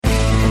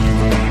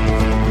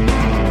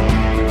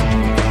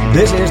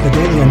This is the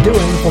Daily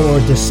Undoing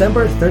for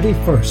December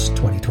 31st,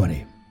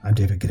 2020. I'm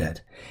David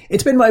Cadet.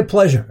 It's been my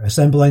pleasure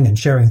assembling and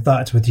sharing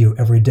thoughts with you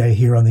every day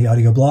here on the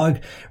audio blog,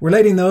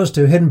 relating those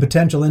to hidden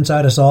potential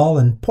inside us all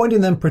and pointing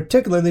them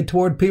particularly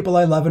toward people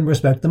I love and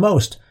respect the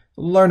most,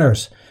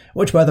 learners,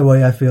 which, by the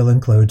way, I feel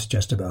includes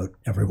just about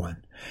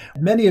everyone.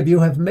 Many of you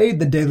have made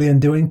the Daily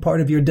Undoing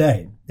part of your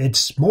day.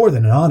 It's more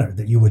than an honor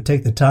that you would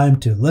take the time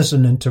to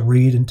listen and to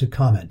read and to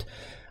comment.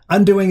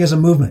 Undoing is a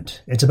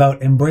movement. It's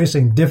about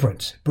embracing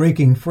difference,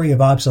 breaking free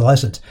of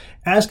obsolescence,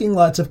 asking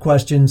lots of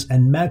questions,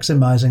 and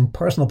maximizing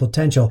personal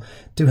potential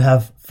to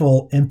have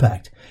full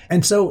impact.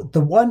 And so the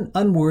one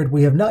unword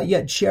we have not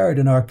yet shared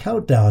in our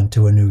countdown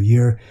to a new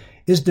year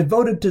is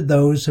devoted to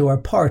those who are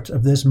part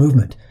of this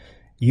movement.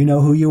 You know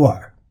who you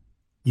are.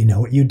 You know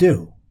what you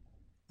do.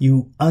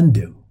 You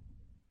undo.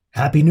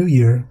 Happy New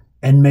Year,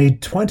 and may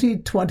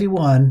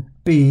 2021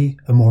 be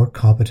a more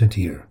competent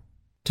year.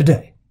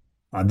 Today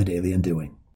on the Daily Undoing.